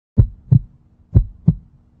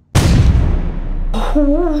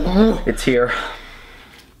It's here.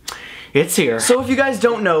 It's here. So if you guys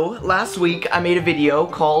don't know, last week I made a video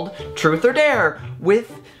called Truth or Dare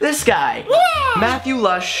with this guy, Matthew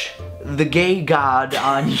Lush, the gay god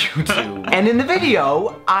on YouTube. And in the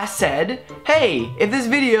video, I said, hey, if this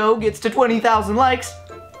video gets to 20,000 likes,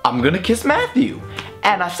 I'm gonna kiss Matthew.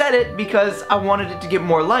 And I said it because I wanted it to get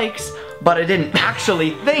more likes, but I didn't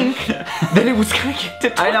actually think that it was gonna get to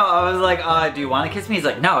 20. I know, I was like, do you want to kiss me? He's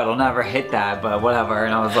like, no, it'll never hit that, but whatever.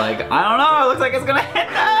 And I was like, I don't know, it looks like it's gonna hit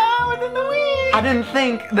that within the week. I didn't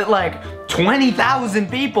think that like 20,000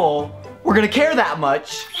 people were gonna care that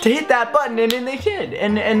much to hit that button, and then they did.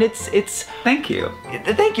 And it's thank you.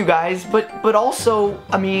 Thank you guys, but also,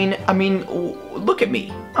 I mean, look at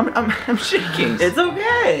me. I'm shaking. It's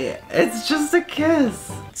okay. It's just a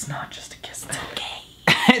kiss. It's not just a kiss, it's okay.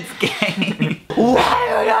 It's gay.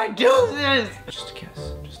 Why would I do this? Just a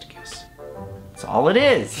kiss, just a kiss. That's all it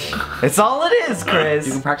is. It's all it is, Chris.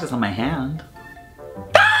 You can practice on my hand.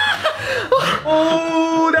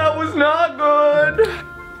 Oh, that was not good.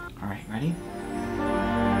 All right, ready?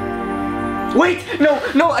 Wait,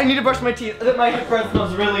 no, I need to brush my teeth. My breath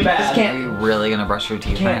smells really bad. Are you really gonna brush your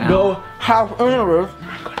teeth right now? Go half hour.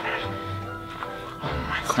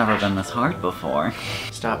 It's never been this hard before.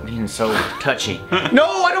 Stop being so touchy.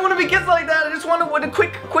 No, I don't want to be kissed like that. I just want a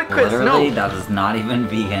quick kiss. Literally, No. that is not even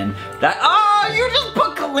vegan. Oh, you just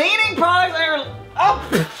put cleaning products on your. Oh.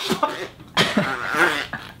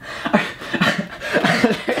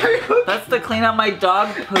 That's to clean out my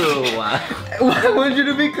dog poo. I want you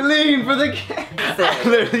to be clean for the kiss. I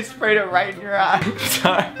literally sprayed it right in your eye. I'm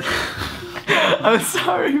sorry. I'm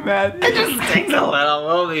sorry, Matt. It just stinks a little.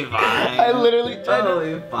 We'll be fine. I literally tried to.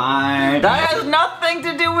 We'll be fine. That has nothing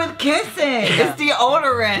to do with kissing. It's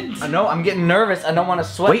deodorant. I know. I'm getting nervous. I don't want to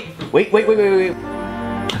sweat. Wait.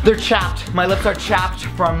 They're chapped. My lips are chapped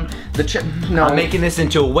from the chip. No, I'm making this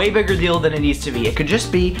into a way bigger deal than it needs to be. It could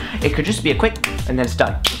just be a quick, and then it's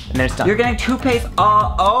done. And then it's done. You're getting toothpaste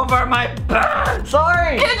all over my bed.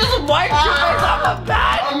 Sorry. You can't just wipe toothpaste off the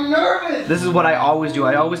bed. I'm nervous. This is what I always do.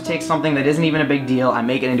 I always take something that isn't even a big deal. I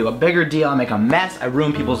make it into a bigger deal. I make a mess. I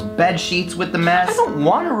ruin people's bed sheets with the mess. I don't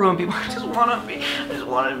want to ruin people. I just want to be.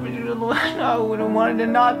 I wanted to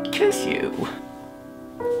not kiss you.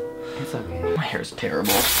 It's okay. My hair's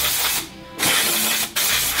terrible.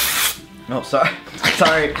 Oh, sorry.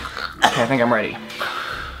 Sorry. Okay, I think I'm ready.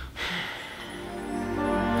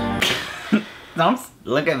 Don't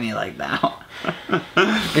look at me like that.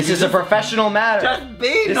 This is a professional matter. Just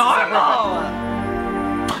be normal.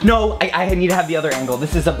 No, I need to have the other angle.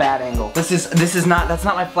 This is a bad angle. This is not, that's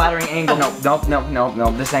not my flattering angle. No,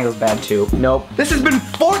 this angle's bad too. Nope. This has been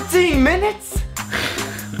 14 minutes?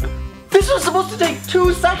 This was supposed to take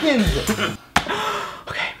 2 seconds.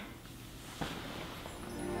 Okay.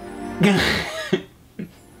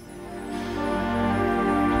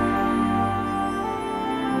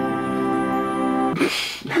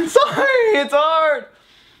 I'm sorry, it's hard.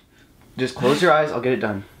 Just close your eyes, I'll get it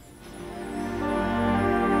done.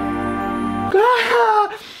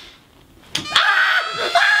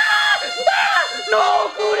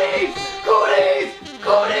 No, cooties! Cooties!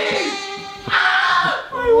 Cooties!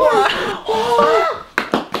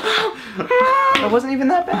 That wasn't even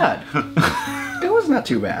that bad. It was not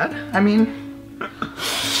too bad. I mean,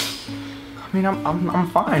 I'm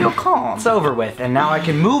fine. I feel calm. It's over with, and now I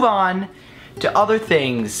can move on to other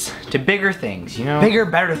things, to bigger things, you know? Bigger,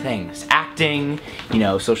 better things. Acting, you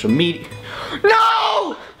know, social media.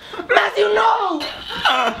 No! Matthew, no!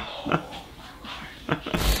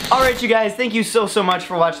 Alright, you guys, thank you so much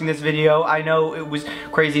for watching this video. I know it was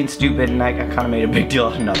crazy and stupid, and I kind of made a big deal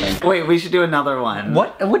out of nothing. Wait, we should do another one.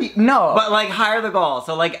 What do you, no. But like, higher the goal.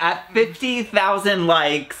 So like, at 50,000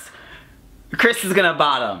 likes, Chris is gonna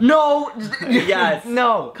bottom. No. Yes.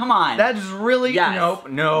 No. Come on. That's really, yes. Nope,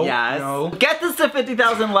 no, yes. no. Get this to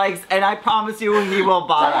 50,000 likes, and I promise you he will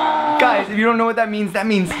bottom. Guys, if you don't know what that means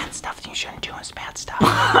bad stuff that you shouldn't do is bad stuff.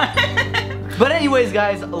 But anyways,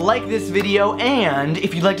 guys, like this video, and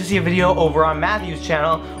if you'd like to see a video over on Matthew's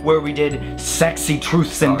channel where we did sexy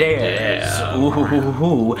truths and dares,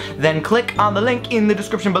 ooh, then click on the link in the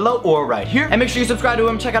description below or right here, and make sure you subscribe to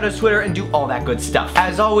him, check out his Twitter, and do all that good stuff.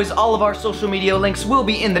 As always, all of our social media links will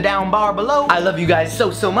be in the down bar below. I love you guys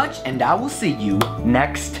so much, and I will see you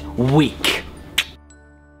next week.